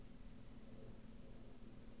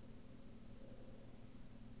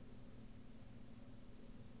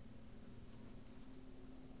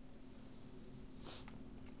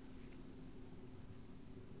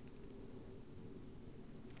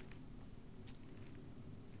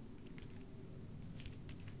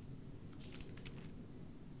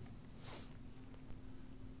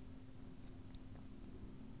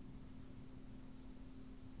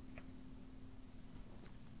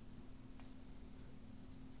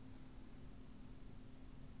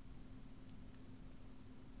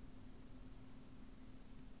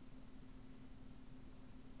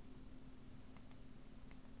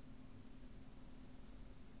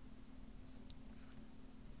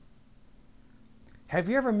Have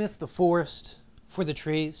you ever missed the forest for the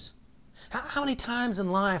trees? How many times in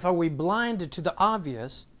life are we blinded to the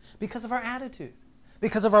obvious because of our attitude,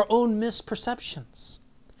 because of our own misperceptions?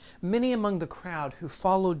 Many among the crowd who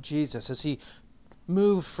followed Jesus as he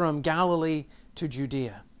moved from Galilee to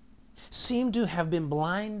Judea seem to have been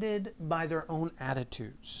blinded by their own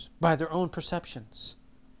attitudes, by their own perceptions.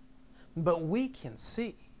 But we can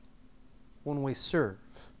see when we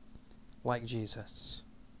serve like Jesus.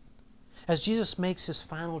 As Jesus makes his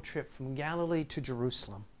final trip from Galilee to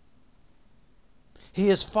Jerusalem, he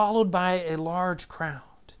is followed by a large crowd,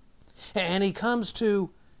 and he comes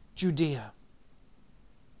to Judea.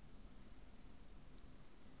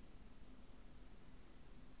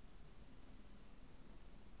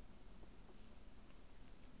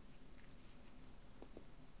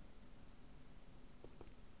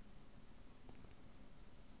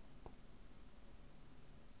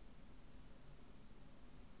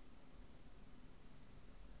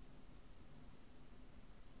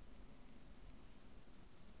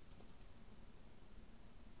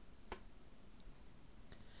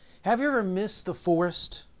 Have you ever missed the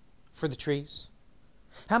forest for the trees?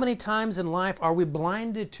 How many times in life are we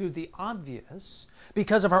blinded to the obvious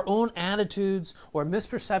because of our own attitudes or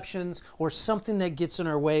misperceptions or something that gets in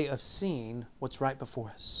our way of seeing what's right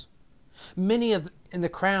before us? Many in the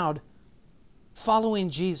crowd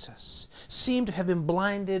following Jesus seem to have been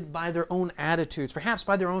blinded by their own attitudes, perhaps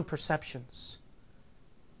by their own perceptions.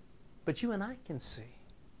 But you and I can see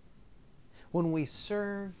when we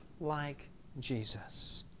serve like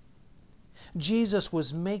Jesus. Jesus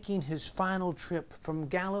was making his final trip from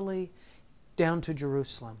Galilee down to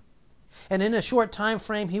Jerusalem. And in a short time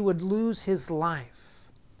frame, he would lose his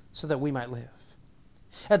life so that we might live.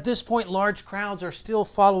 At this point, large crowds are still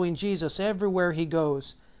following Jesus everywhere he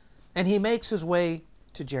goes, and he makes his way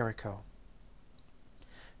to Jericho.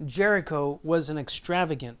 Jericho was an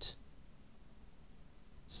extravagant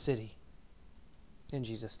city in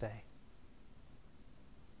Jesus' day.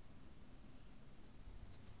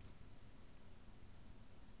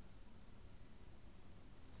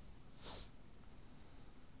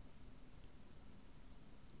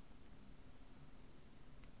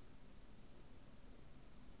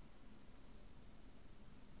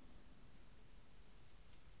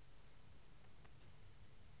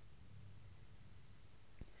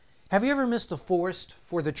 Have you ever missed the forest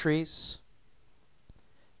for the trees?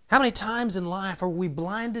 How many times in life are we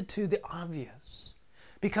blinded to the obvious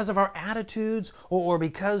because of our attitudes or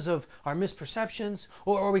because of our misperceptions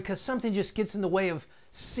or because something just gets in the way of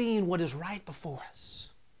seeing what is right before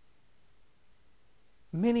us?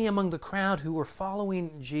 Many among the crowd who were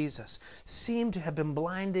following Jesus seem to have been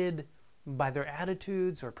blinded by their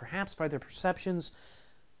attitudes or perhaps by their perceptions.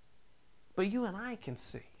 But you and I can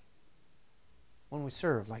see when we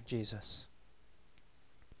serve like Jesus.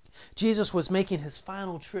 Jesus was making his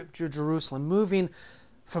final trip to Jerusalem, moving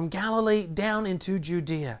from Galilee down into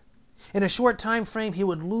Judea. In a short time frame, he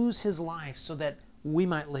would lose his life so that we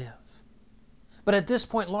might live. But at this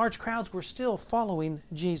point, large crowds were still following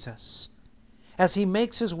Jesus as he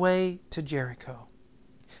makes his way to Jericho.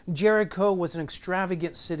 Jericho was an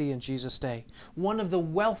extravagant city in Jesus' day, one of the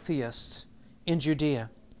wealthiest in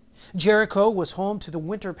Judea. Jericho was home to the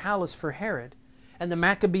winter palace for Herod, and the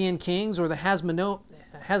Maccabean kings or the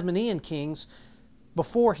Hasmonean kings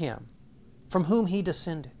before him, from whom he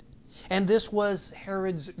descended. And this was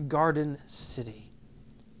Herod's garden city.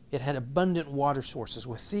 It had abundant water sources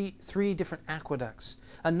with three different aqueducts,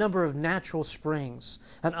 a number of natural springs,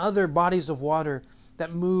 and other bodies of water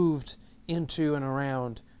that moved into and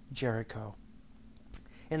around Jericho.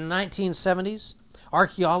 In the 1970s,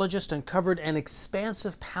 archaeologists uncovered an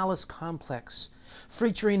expansive palace complex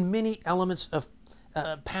featuring many elements of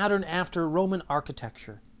patterned after Roman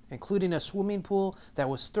architecture, including a swimming pool that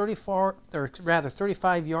was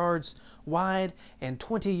 35 yards wide and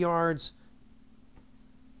 20 yards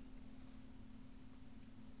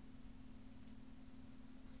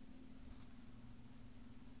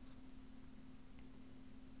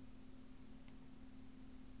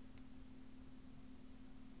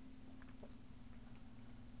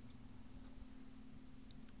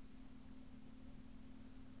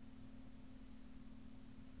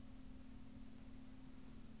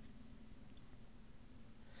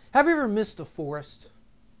Have you ever missed the forest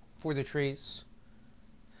for the trees?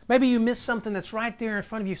 Maybe you missed something that's right there in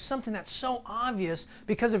front of you, something that's so obvious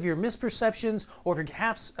because of your misperceptions or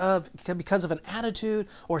perhaps because of an attitude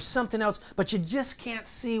or something else, but you just can't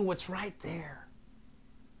see what's right there.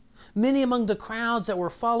 Many among the crowds that were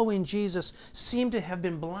following Jesus seem to have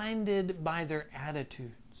been blinded by their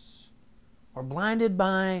attitudes or blinded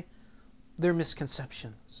by their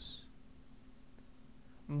misconceptions.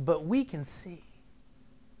 But we can see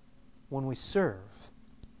when we serve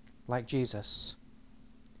like Jesus.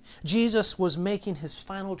 Jesus was making his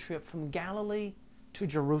final trip from Galilee to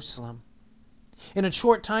Jerusalem. In a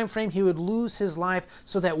short time frame, he would lose his life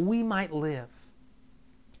so that we might live.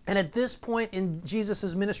 And at this point in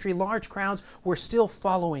Jesus' ministry, large crowds were still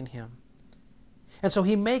following him. And so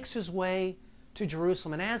he makes his way to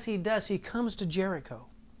Jerusalem. And as he does, he comes to Jericho.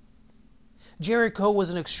 Jericho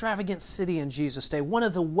was an extravagant city in Jesus' day, one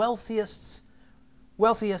of the wealthiest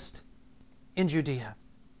in Judea.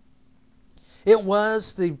 It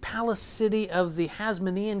was the palace city of the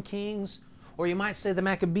Hasmonean kings, or you might say the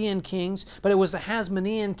Maccabean kings, but it was the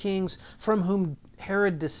Hasmonean kings from whom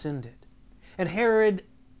Herod descended. And Herod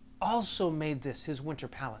also made this his winter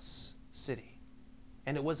palace city.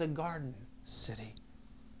 And it was a garden city.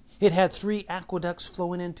 It had 3 aqueducts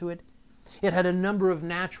flowing into it. It had a number of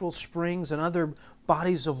natural springs and other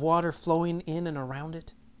bodies of water flowing in and around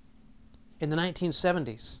it. In the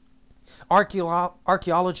 1970s,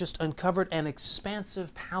 archaeologists uncovered an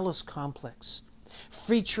expansive palace complex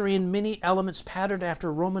featuring many elements patterned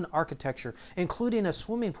after Roman architecture, including a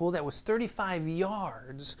swimming pool that was 35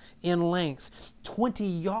 yards in length, 20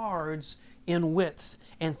 yards in width,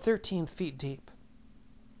 and 13 feet deep.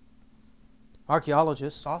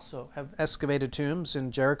 Archaeologists also have excavated tombs in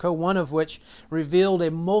Jericho, one of which revealed a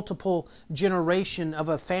multiple generation of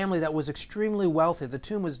a family that was extremely wealthy. The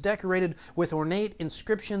tomb was decorated with ornate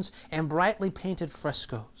inscriptions and brightly painted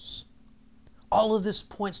frescoes. All of this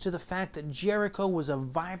points to the fact that Jericho was a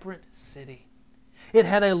vibrant city. It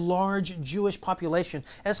had a large Jewish population,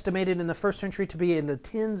 estimated in the first century to be in the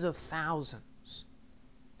tens of thousands.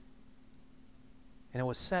 And it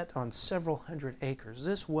was set on several hundred acres.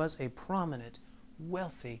 This was a prominent,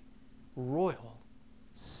 wealthy, royal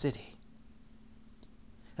city.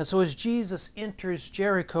 And so as Jesus enters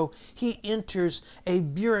Jericho, he enters a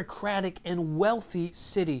bureaucratic and wealthy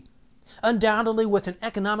city, undoubtedly with an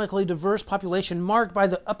economically diverse population marked by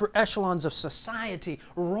the upper echelons of society,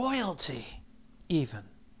 royalty even,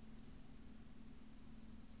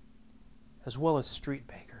 as well as street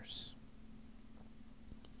bakers.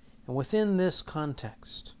 And within this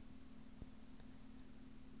context,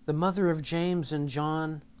 the mother of James and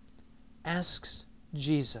John asks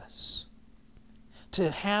Jesus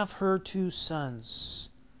to have her 2 sons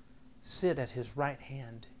sit at his right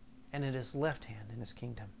hand and at his left hand in his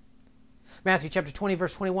kingdom. Matthew chapter 20,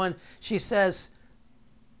 verse 21, she says,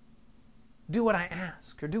 "Do what I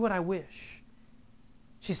ask," or "do what I wish."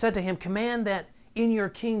 She said to him, "Command that in your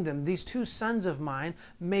kingdom these 2 sons of mine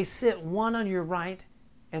may sit, one on your right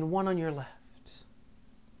and one on your left."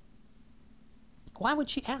 Why would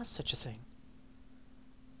she ask such a thing?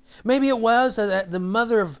 Maybe it was that the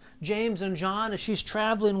mother of James and John, as she's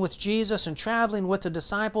traveling with Jesus and traveling with the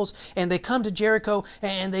disciples, and they come to Jericho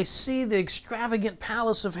and they see the extravagant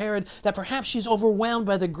palace of Herod, that perhaps she's overwhelmed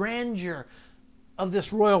by the grandeur of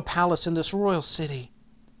this royal palace in this royal city.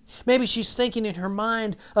 Maybe she's thinking in her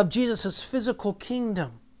mind of Jesus' physical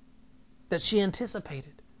kingdom that she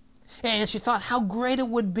anticipated. And she thought how great it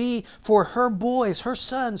would be for her boys, her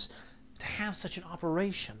sons, to have such an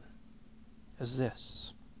operation as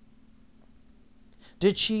this.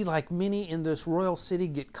 Did she, like many in this royal city,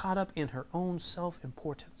 get caught up in her own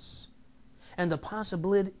self-importance and the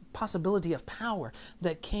possibility of power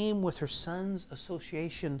that came with her son's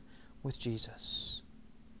association with Jesus?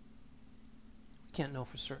 We can't know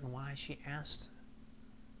for certain why she asked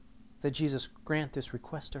that Jesus grant this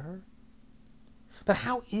request to her. But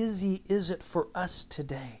how easy is it for us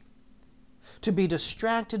today to be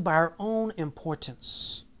distracted by our own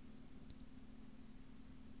importance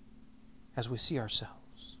as we see ourselves?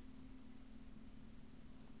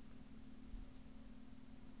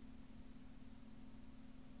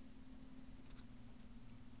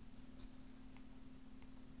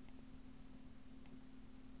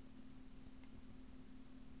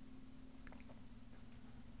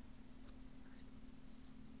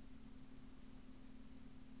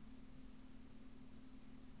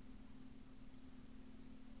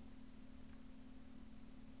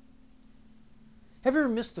 Have you ever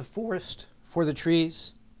missed the forest for the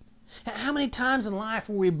trees? How many times in life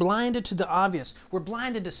were we blinded to the obvious? We're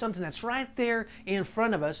blinded to something that's right there in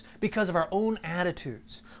front of us because of our own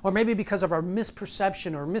attitudes, or maybe because of our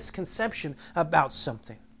misperception or misconception about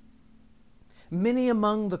something. Many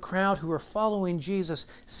among the crowd who are following Jesus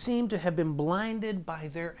seem to have been blinded by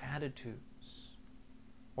their attitudes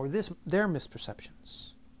or their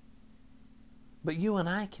misperceptions. But you and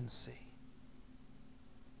I can see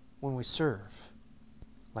when we serve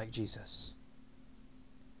like Jesus.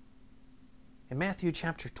 In Matthew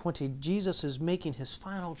chapter 20, Jesus is making his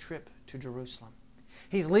final trip to Jerusalem.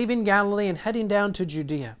 He's leaving Galilee and heading down to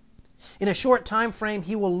Judea. In a short time frame,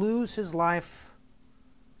 he will lose his life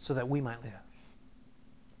so that we might live.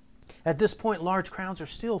 At this point, large crowds are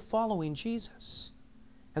still following Jesus.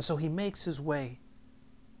 And so he makes his way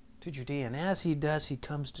to Judea. And as he does, he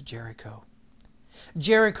comes to Jericho.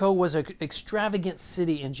 Jericho was an extravagant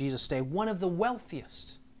city in Jesus' day, one of the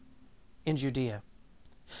wealthiest in Judea.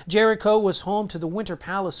 Jericho was home to the winter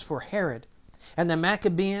palace for Herod and the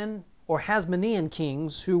Maccabean or Hasmonean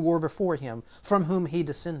kings who were before him, from whom he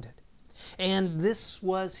descended. And this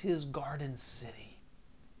was his garden city.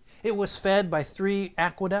 It was fed by 3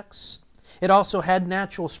 aqueducts. It also had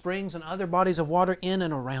natural springs and other bodies of water in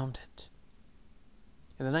and around it.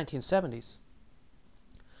 In the 1970s,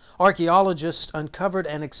 archaeologists uncovered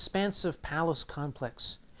an expansive palace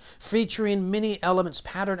complex featuring many elements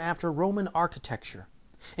patterned after Roman architecture,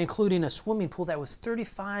 including a swimming pool that was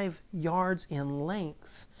 35 yards in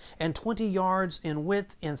length and 20 yards in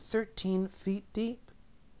width and 13 feet deep.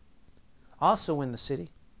 Also in the city,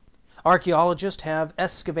 archaeologists have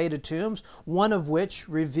excavated tombs, one of which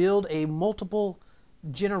revealed a multiple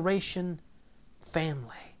generation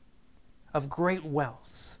family of great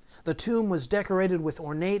wealth. The tomb was decorated with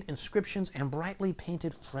ornate inscriptions and brightly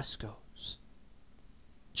painted frescoes.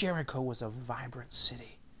 Jericho was a vibrant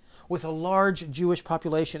city with a large Jewish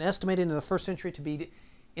population, estimated in the first century to be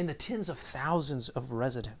in the tens of thousands of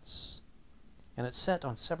residents. And it's set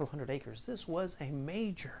on several hundred acres. This was a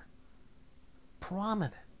major,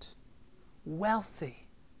 prominent, wealthy,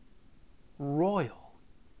 royal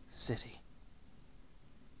city.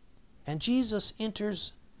 And Jesus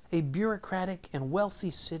enters a bureaucratic and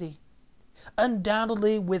wealthy city,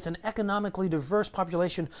 undoubtedly with an economically diverse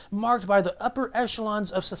population marked by the upper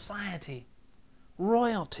echelons of society,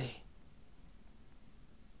 royalty,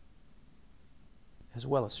 as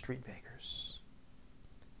well as street beggars.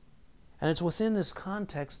 And it's within this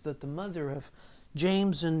context that the mother of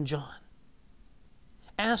James and John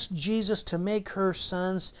asked Jesus to make her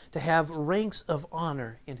sons to have ranks of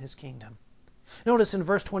honor in his kingdom. Notice in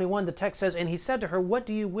verse 21, the text says, "And he said to her, 'What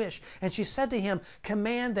do you wish?' And she said to him,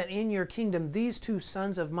 'Command that in your kingdom these 2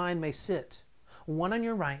 sons of mine may sit, one on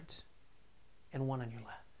your right and one on your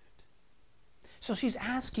left.'" So she's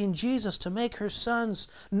asking Jesus to make her sons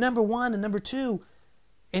number 1 and number 2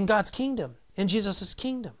 in God's kingdom, in Jesus'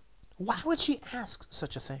 kingdom. Why would she ask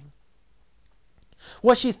such a thing?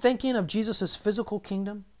 Was she thinking of Jesus' physical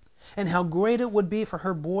kingdom and how great it would be for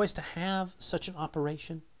her boys to have such an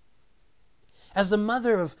operation? As the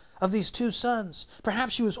mother of these 2 sons,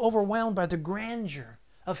 perhaps she was overwhelmed by the grandeur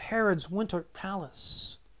of Herod's winter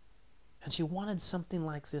palace, and she wanted something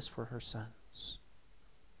like this for her sons.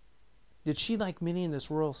 Did she, like many in this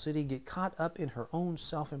royal city, get caught up in her own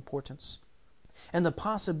self-importance and the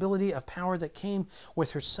possibility of power that came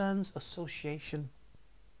with her son's association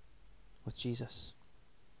with Jesus?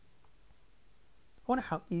 I wonder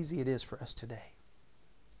how easy it is for us today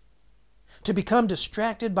to become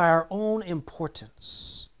distracted by our own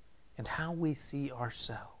importance and how we see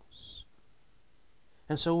ourselves.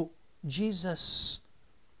 And so Jesus,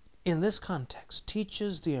 in this context,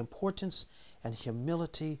 teaches the importance and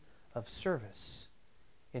humility of service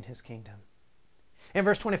in his kingdom. In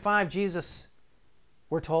verse 25, Jesus,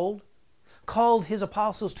 we're told, called his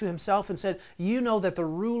apostles to himself and said, "You know that the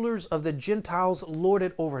rulers of the Gentiles lord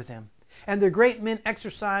it over them, and their great men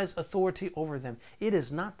exercise authority over them. It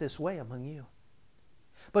is not this way among you.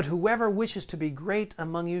 But whoever wishes to be great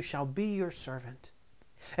among you shall be your servant,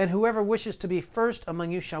 and whoever wishes to be first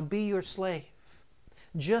among you shall be your slave,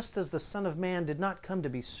 just as the Son of Man did not come to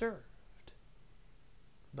be served,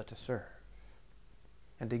 but to serve,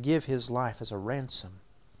 and to give his life as a ransom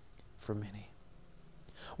for many."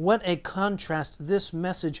 What a contrast this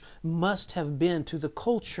message must have been to the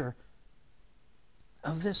culture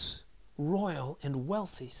of this royal and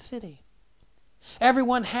wealthy city.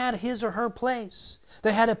 Everyone had his or her place.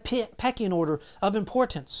 They had a pecking order of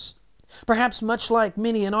importance. Perhaps much like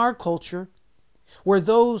many in our culture, were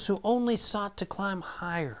those who only sought to climb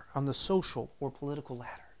higher on the social or political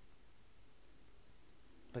ladder.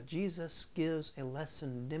 But Jesus gives a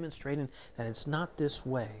lesson demonstrating that it's not this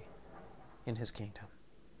way in his kingdom.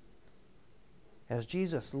 As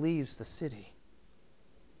Jesus leaves the city,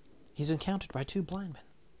 he's encountered by 2 blind men.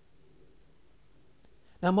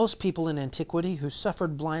 Now, most people in antiquity who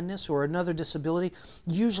suffered blindness or another disability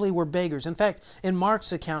usually were beggars. In fact, in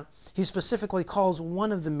Mark's account, he specifically calls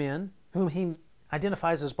one of the men, whom he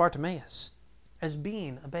identifies as Bartimaeus, as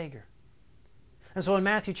being a beggar. And so in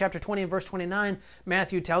Matthew chapter 20 and verse 29,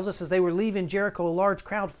 Matthew tells us, as they were leaving Jericho, a large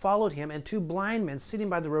crowd followed him, and 2 blind men sitting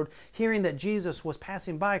by the road, hearing that Jesus was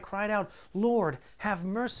passing by, cried out, "Lord, have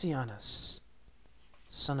mercy on us."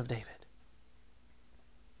 Son of David.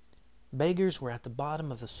 Beggars were at the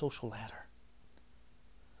bottom of the social ladder.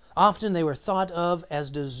 Often they were thought of as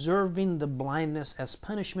deserving the blindness as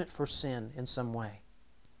punishment for sin in some way.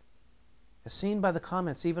 As seen by the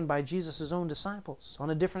comments even by Jesus' own disciples on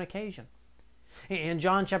a different occasion. In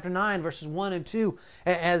John chapter 9, verses 1 and 2,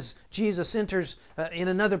 as Jesus enters in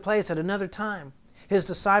another place at another time, His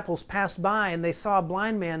disciples passed by and they saw a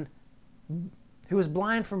blind man who was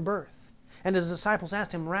blind from birth. And His disciples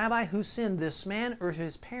asked Him, Rabbi, who sinned, this man or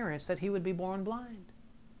his parents, that he would be born blind?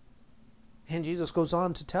 And Jesus goes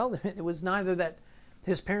on to tell them it was neither that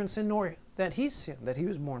his parents sinned nor that he sinned, that he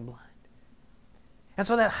was born blind. And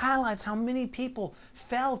so that highlights how many people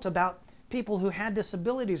felt about people who had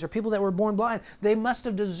disabilities or people that were born blind. They must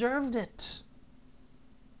have deserved it.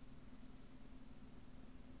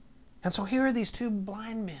 And so here are these two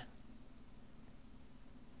blind men.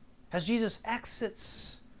 As Jesus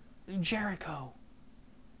exits Jericho.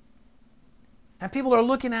 And people are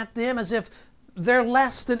looking at them as if they're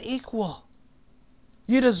less than equal.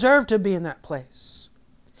 You deserve to be in that place.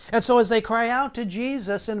 And so as they cry out to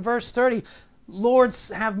Jesus in verse 30, Lord,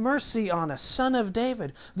 have mercy on us, Son of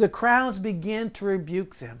David, the crowds begin to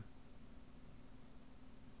rebuke them.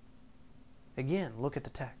 Again, look at the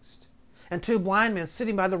text. And two blind men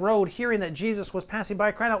sitting by the road, hearing that Jesus was passing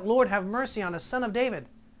by, cried out, Lord, have mercy on us, Son of David.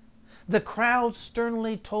 The crowd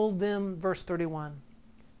sternly told them, verse 31,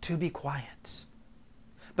 to be quiet.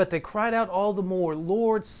 But they cried out all the more,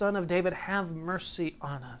 Lord, Son of David, have mercy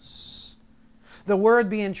on us. The word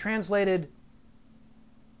being translated,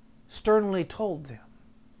 sternly told them.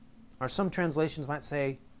 Or some translations might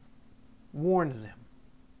say, warned them.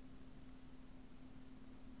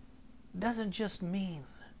 Doesn't just mean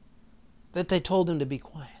that they told them to be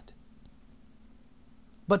quiet,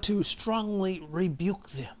 but to strongly rebuke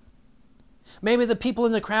them. Maybe the people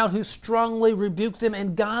in the crowd who strongly rebuked them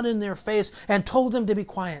and got in their face and told them to be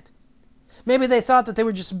quiet. Maybe they thought that they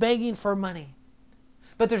were just begging for money.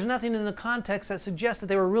 But there's nothing in the context that suggests that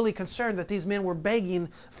they were really concerned that these men were begging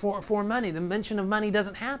for money. The mention of money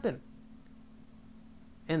doesn't happen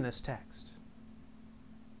in this text.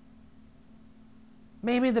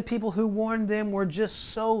 Maybe the people who warned them were just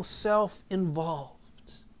so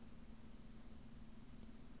self-involved,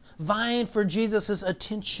 vying for Jesus'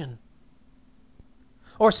 attention,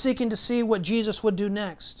 or seeking to see what Jesus would do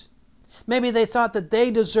next. Maybe they thought that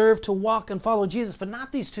they deserved to walk and follow Jesus, but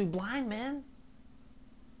not these two blind men.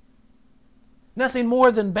 Nothing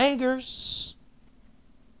more than beggars.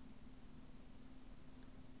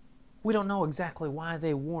 We don't know exactly why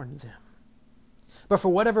they warned them. But for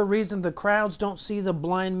whatever reason, the crowds don't see the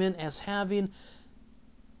blind men as having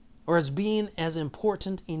or as being as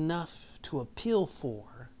important enough to appeal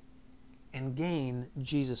for and gain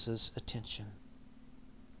Jesus' attention.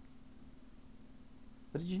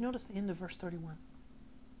 But did you notice the end of verse 31?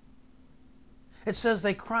 It says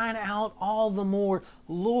they cried out all the more,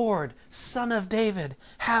 Lord, Son of David,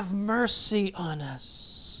 have mercy on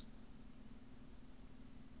us.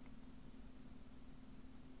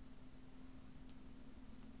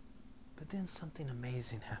 But then something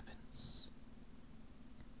amazing happens.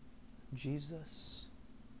 Jesus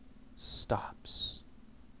stops.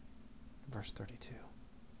 Verse 32.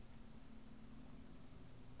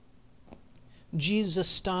 Jesus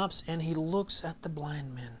stops and He looks at the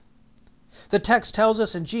blind men. The text tells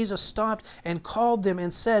us, and Jesus stopped and called them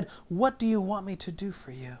and said, what do you want me to do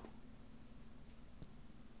for you?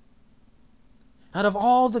 Out of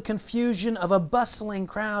all the confusion of a bustling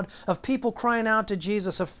crowd, of people crying out to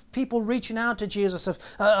Jesus, of people reaching out to Jesus,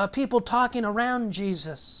 of people talking around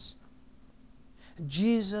Jesus,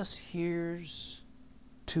 Jesus hears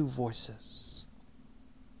two voices.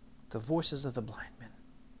 The voices of the blind men.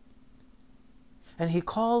 And He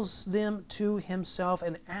calls them to Himself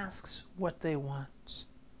and asks what they want.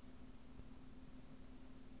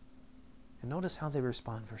 And notice how they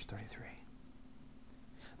respond, verse 33.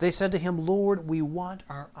 They said to Him, Lord, we want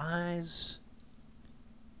our eyes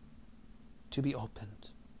to be opened.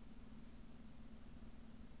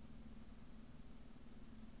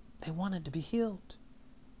 They wanted to be healed.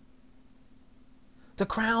 The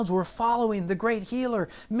crowds were following the great healer.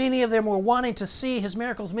 Many of them were wanting to see His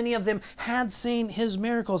miracles. Many of them had seen His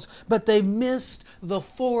miracles, but they missed the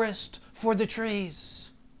forest for the trees.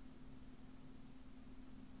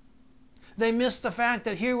 They missed the fact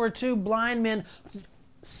that here were two blind men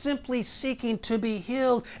simply seeking to be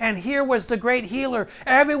healed, and here was the great healer.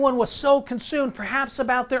 Everyone was so consumed, perhaps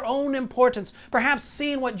about their own importance, perhaps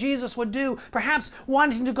seeing what Jesus would do, perhaps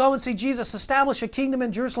wanting to go and see Jesus establish a kingdom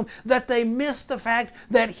in Jerusalem, that they missed the fact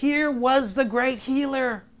that here was the great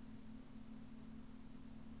healer.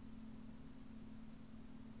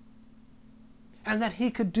 and that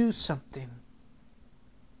he could do something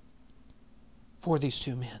for these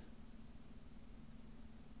two men.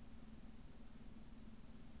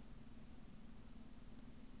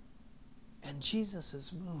 And Jesus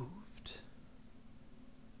is moved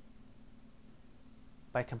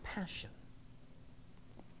by compassion.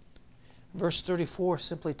 Verse 34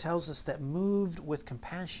 simply tells us that moved with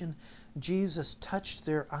compassion, Jesus touched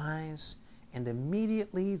their eyes, and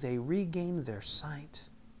immediately they regained their sight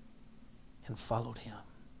and followed him.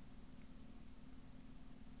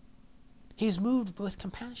 He's moved with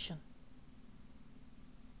compassion.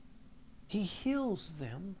 He heals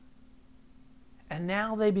them, and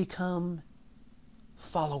now they become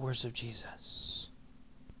followers of Jesus.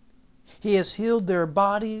 He has healed their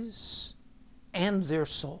bodies and their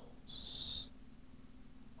souls,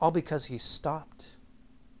 all because he stopped,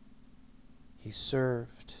 he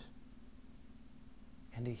served,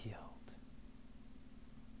 and he healed.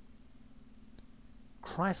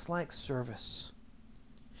 Christ-like service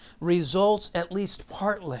results at least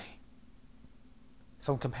partly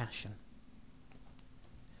from compassion.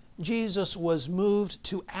 Jesus was moved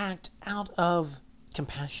to act out of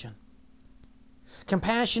compassion.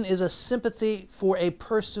 Compassion is a sympathy for a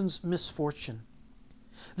person's misfortune.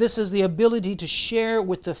 This is the ability to share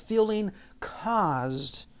with the feeling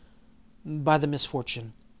caused by the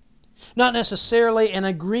misfortune. Not necessarily an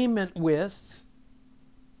agreement with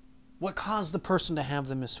what caused the person to have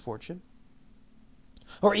the misfortune,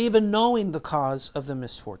 or even knowing the cause of the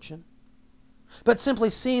misfortune, but simply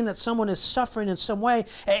seeing that someone is suffering in some way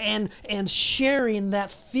and sharing that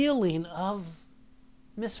feeling of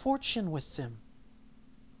misfortune with them.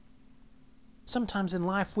 Sometimes in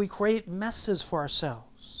life we create messes for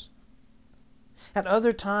ourselves. At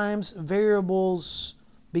other times, variables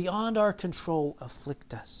beyond our control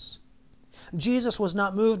afflict us. Jesus was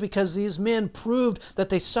not moved because these men proved that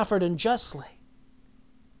they suffered unjustly.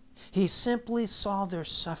 He simply saw their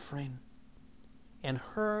suffering and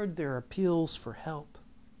heard their appeals for help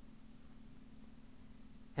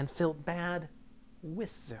and felt bad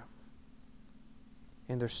with them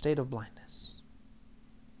in their state of blindness.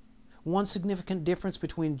 One significant difference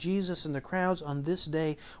between Jesus and the crowds on this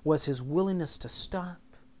day was his willingness to stop,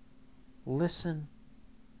 listen,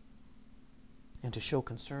 and to show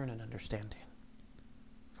concern and understanding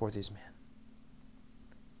for these men.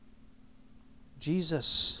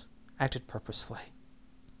 Jesus acted purposefully.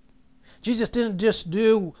 Jesus didn't just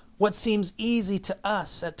do what seems easy to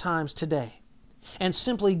us at times today and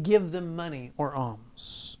simply give them money or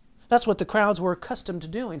alms. That's what the crowds were accustomed to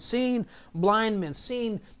doing, seeing blind men,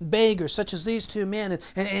 seeing beggars such as these two men,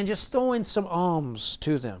 and just throwing some alms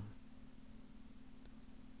to them.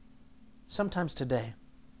 Sometimes today,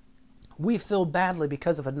 we feel badly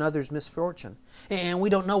because of another's misfortune, and we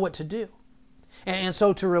don't know what to do. And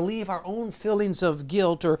so to relieve our own feelings of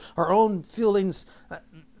guilt or our own feelings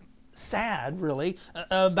sad, really,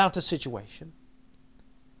 about the situation,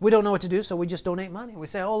 we don't know what to do, so we just donate money. We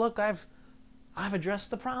say, oh, look, I've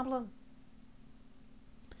addressed the problem.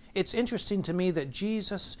 It's interesting to me that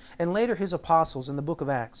Jesus and later his apostles in the book of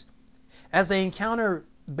Acts, as they encounter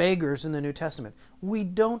beggars in the New Testament, we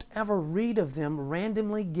don't ever read of them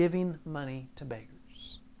randomly giving money to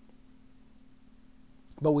beggars.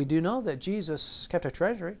 But we do know that Jesus kept a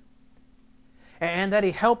treasury and that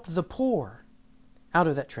he helped the poor out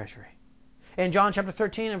of that treasury. In John chapter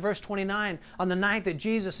 13 and verse 29, on the night that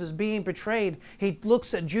Jesus is being betrayed, he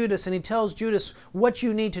looks at Judas and he tells Judas, what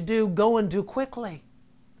you need to do, go and do quickly.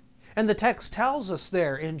 And the text tells us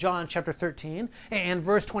there in John chapter 13 and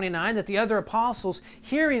verse 29 that the other apostles,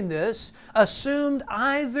 hearing this, assumed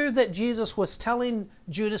either that Jesus was telling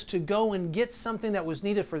Judas to go and get something that was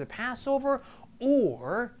needed for the Passover,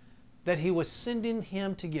 or that he was sending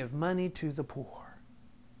him to give money to the poor.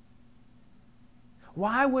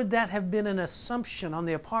 Why would that have been an assumption on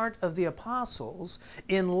the part of the apostles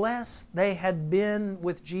unless they had been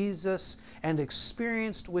with Jesus and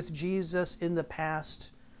experienced with Jesus in the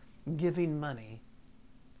past giving money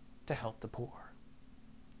to help the poor?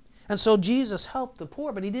 And so Jesus helped the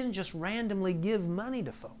poor, but he didn't just randomly give money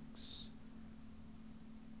to folks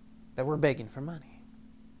that were begging for money.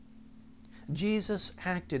 Jesus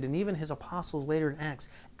acted, and even his apostles later in Acts,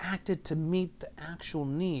 acted to meet the actual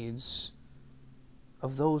needs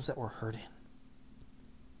of those that were hurting.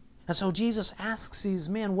 And so Jesus asks these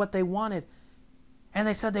men what they wanted, and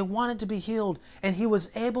they said they wanted to be healed, and he was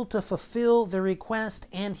able to fulfill their request,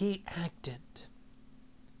 and he acted.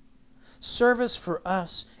 Service for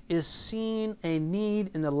us is seeing a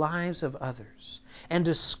need in the lives of others and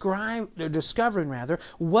discovering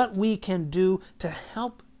what we can do to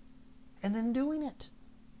help, and then doing it.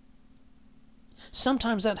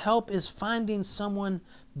 Sometimes that help is finding someone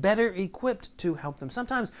better equipped to help them.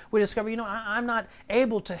 Sometimes we discover, I'm not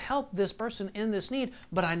able to help this person in this need,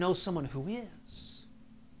 but I know someone who is.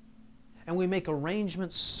 And we make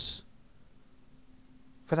arrangements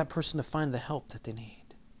for that person to find the help that they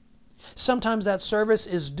need. Sometimes that service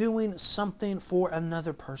is doing something for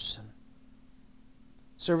another person.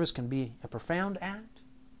 Service can be a profound act,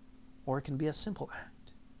 or it can be a simple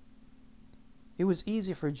act. It was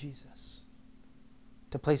easy for Jesus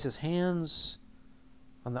to place his hands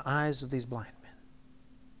on the eyes of these blind men.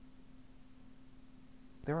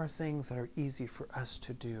 There are things that are easy for us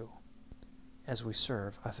to do as we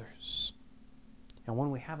serve others. And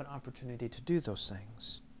when we have an opportunity to do those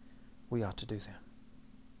things, we ought to do them.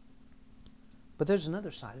 But there's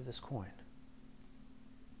another side of this coin.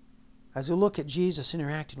 As we look at Jesus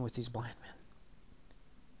interacting with these blind men,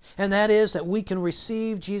 and that is that we can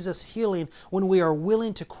receive Jesus' healing when we are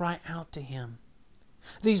willing to cry out to Him.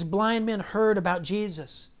 These blind men heard about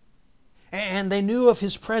Jesus, and they knew of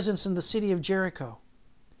His presence in the city of Jericho.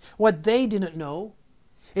 What they didn't know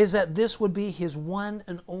is that this would be His one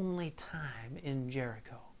and only time in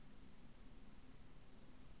Jericho.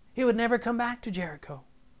 He would never come back to Jericho.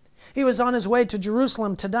 He was on His way to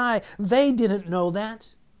Jerusalem to die. They didn't know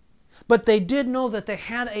that. But they did know that they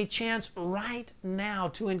had a chance right now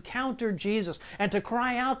to encounter Jesus and to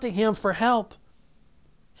cry out to Him for help.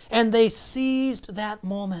 And they seized that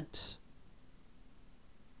moment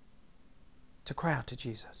to cry out to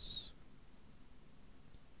Jesus.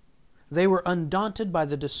 They were undaunted by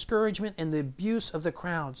the discouragement and the abuse of the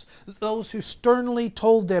crowds, those who sternly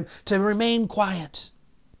told them to remain quiet.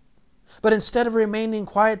 But instead of remaining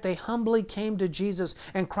quiet, they humbly came to Jesus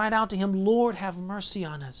and cried out to Him, "Lord, have mercy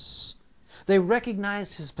on us." They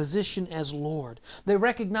recognized His position as Lord. They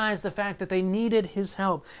recognized the fact that they needed His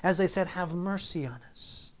help as they said, "Have mercy on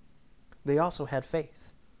us." They also had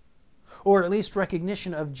faith, or at least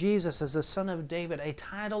recognition of Jesus as the Son of David, a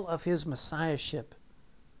title of His Messiahship.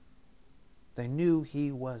 They knew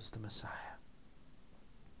He was the Messiah.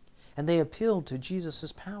 And they appealed to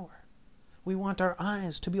Jesus' power. We want our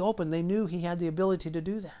eyes to be open. They knew He had the ability to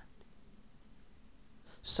do that.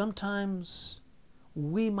 Sometimes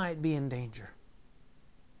we might be in danger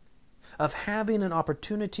of having an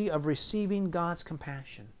opportunity of receiving God's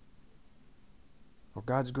compassion or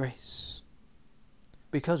God's grace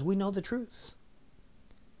because we know the truth.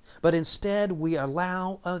 But instead we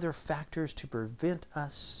allow other factors to prevent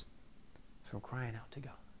us from crying out to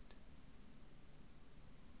God.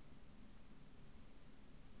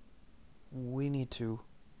 We need to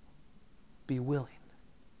be willing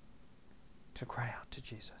to cry out to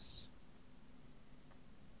Jesus.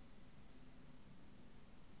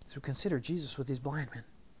 As we consider Jesus with these blind men,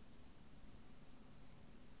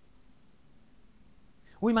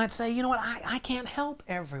 we might say, you know what, I can't help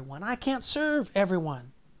everyone. I can't serve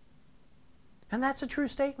everyone. And that's a true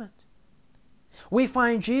statement. We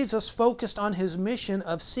find Jesus focused on His mission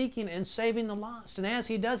of seeking and saving the lost. And as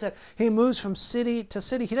He does that, He moves from city to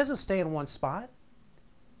city. He doesn't stay in one spot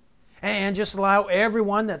and just allow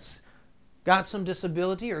everyone that's got some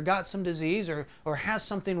disability or got some disease or has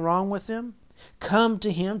something wrong with them come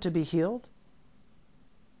to Him to be healed.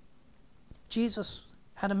 Jesus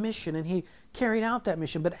had a mission and He carried out that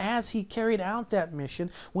mission. But as He carried out that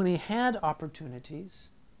mission, when He had opportunities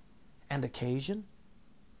and occasion,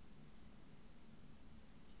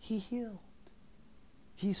 He healed.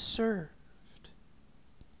 He served.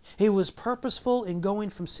 He was purposeful in going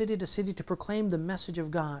from city to city to proclaim the message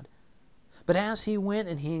of God. But as He went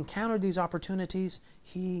and He encountered these opportunities,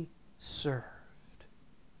 He served.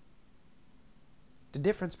 The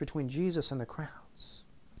difference between Jesus and the crowds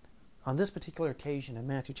on this particular occasion in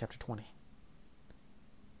Matthew chapter 20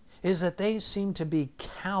 is that they seemed to be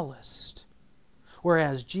calloused,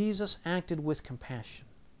 whereas Jesus acted with compassion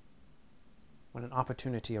when an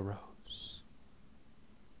opportunity arose.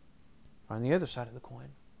 On the other side of the coin,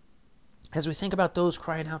 as we think about those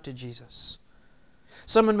crying out to Jesus,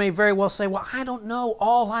 someone may very well say, well, I don't know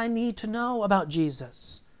all I need to know about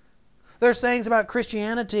Jesus. There's things about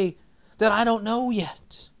Christianity that I don't know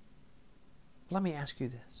yet. Let me ask you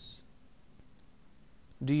this.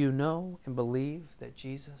 Do you know and believe that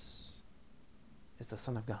Jesus is the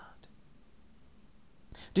Son of God?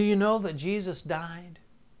 Do you know that Jesus died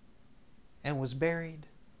and was buried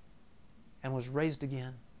and was raised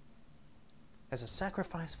again as a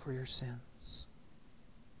sacrifice for your sins?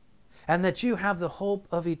 And that you have the hope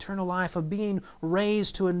of eternal life, of being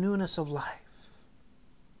raised to a newness of life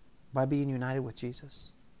by being united with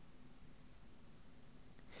Jesus?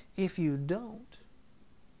 If you don't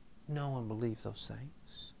know and believe those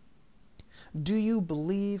things, do you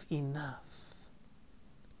believe enough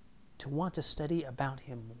to want to study about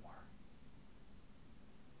Him more,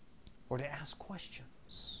 or to ask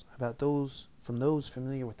questions about those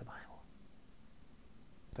familiar with the Bible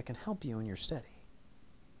that can help you in your study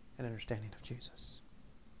and understanding of Jesus.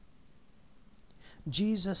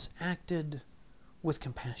 Jesus acted with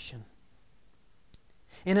compassion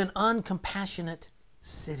in an uncompassionate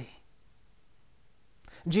city.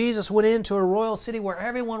 Jesus went into a royal city where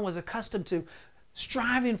everyone was accustomed to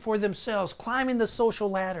striving for themselves, climbing the social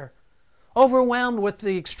ladder, overwhelmed with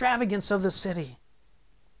the extravagance of the city,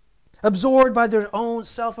 absorbed by their own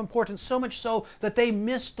self-importance, so much so that they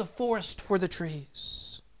missed the forest for the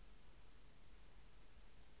trees.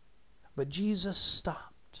 But Jesus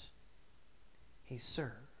stopped. He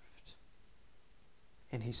served.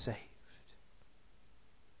 And He saved.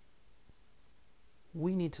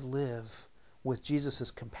 We need to live with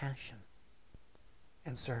Jesus' compassion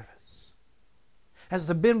and service. As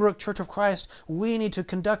the Benbrook Church of Christ, we need to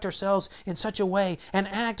conduct ourselves in such a way and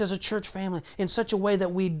act as a church family in such a way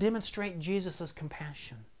that we demonstrate Jesus'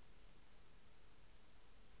 compassion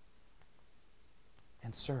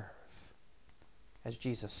and serve as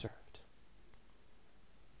Jesus served.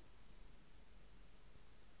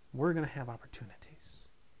 We're going to have opportunities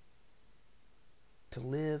to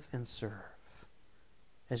live and serve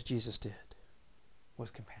as Jesus did,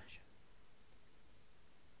 with compassion.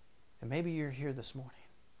 And maybe you're here this morning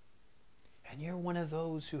and you're one of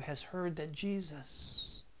those who has heard that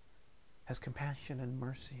Jesus has compassion and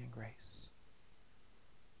mercy and grace.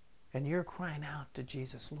 And you're crying out to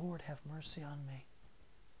Jesus, Lord, have mercy on me.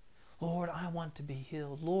 Lord, I want to be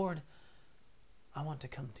healed. Lord, I want to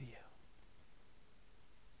come to you.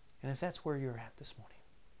 And if that's where you're at this morning,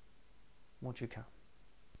 won't you come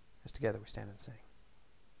as together we stand and sing?